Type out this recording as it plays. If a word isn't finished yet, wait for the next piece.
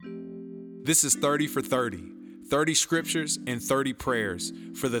This is 30 for 30, 30 scriptures and 30 prayers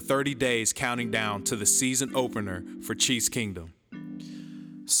for the 30 days counting down to the season opener for Chiefs Kingdom.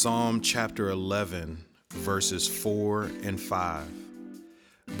 Psalm chapter 11, verses 4 and 5.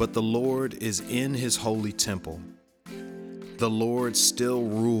 But the Lord is in his holy temple. The Lord still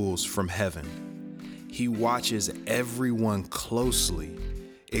rules from heaven. He watches everyone closely,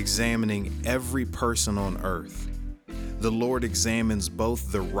 examining every person on earth. The Lord examines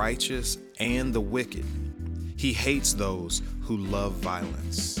both the righteous and the wicked. He hates those who love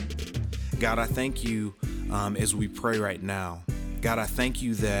violence. God, I thank you as we pray right now. God, I thank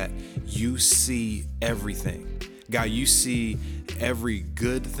you that you see everything. God, you see every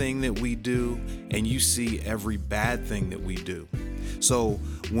good thing that we do, and you see every bad thing that we do. So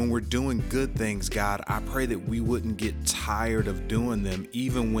when we're doing good things, God, I pray that we wouldn't get tired of doing them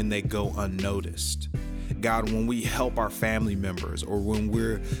even when they go unnoticed. God, when we help our family members, or when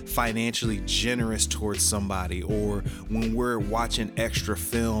we're financially generous towards somebody, or when we're watching extra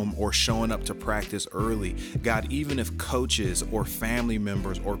film or showing up to practice early, God, even if coaches or family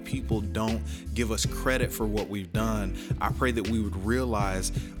members or people don't give us credit for what we've done, I pray that we would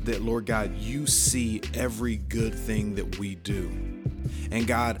realize that, Lord God, you see every good thing that we do. And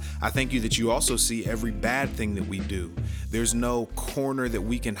God, I thank you that you also see every bad thing that we do. There's no corner that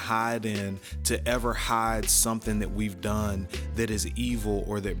we can hide in to ever hide something that we've done that is evil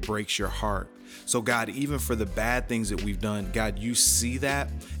or that breaks your heart. So God, even for the bad things that we've done, God, you see that,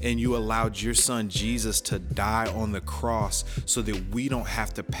 and you allowed your son Jesus to die on the cross so that we don't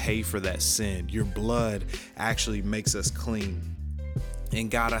have to pay for that sin. Your blood actually makes us clean. And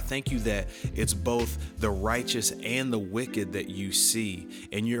God, I thank you that it's both the righteous and the wicked that you see,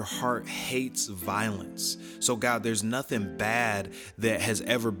 and your heart hates violence. So God, there's nothing bad that has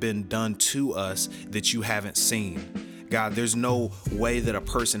ever been done to us that you haven't seen. God, there's no way that a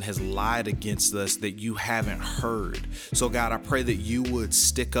person has lied against us that you haven't heard. So God, I pray that you would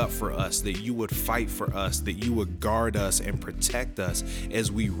stick up for us, that you would fight for us, that you would guard us and protect us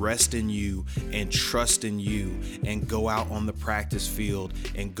as we rest in you and trust in you and go out on the practice field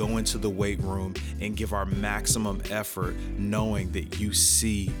and go into the weight room and give our maximum effort, knowing that you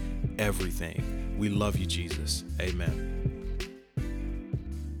see everything. We love you, Jesus. Amen.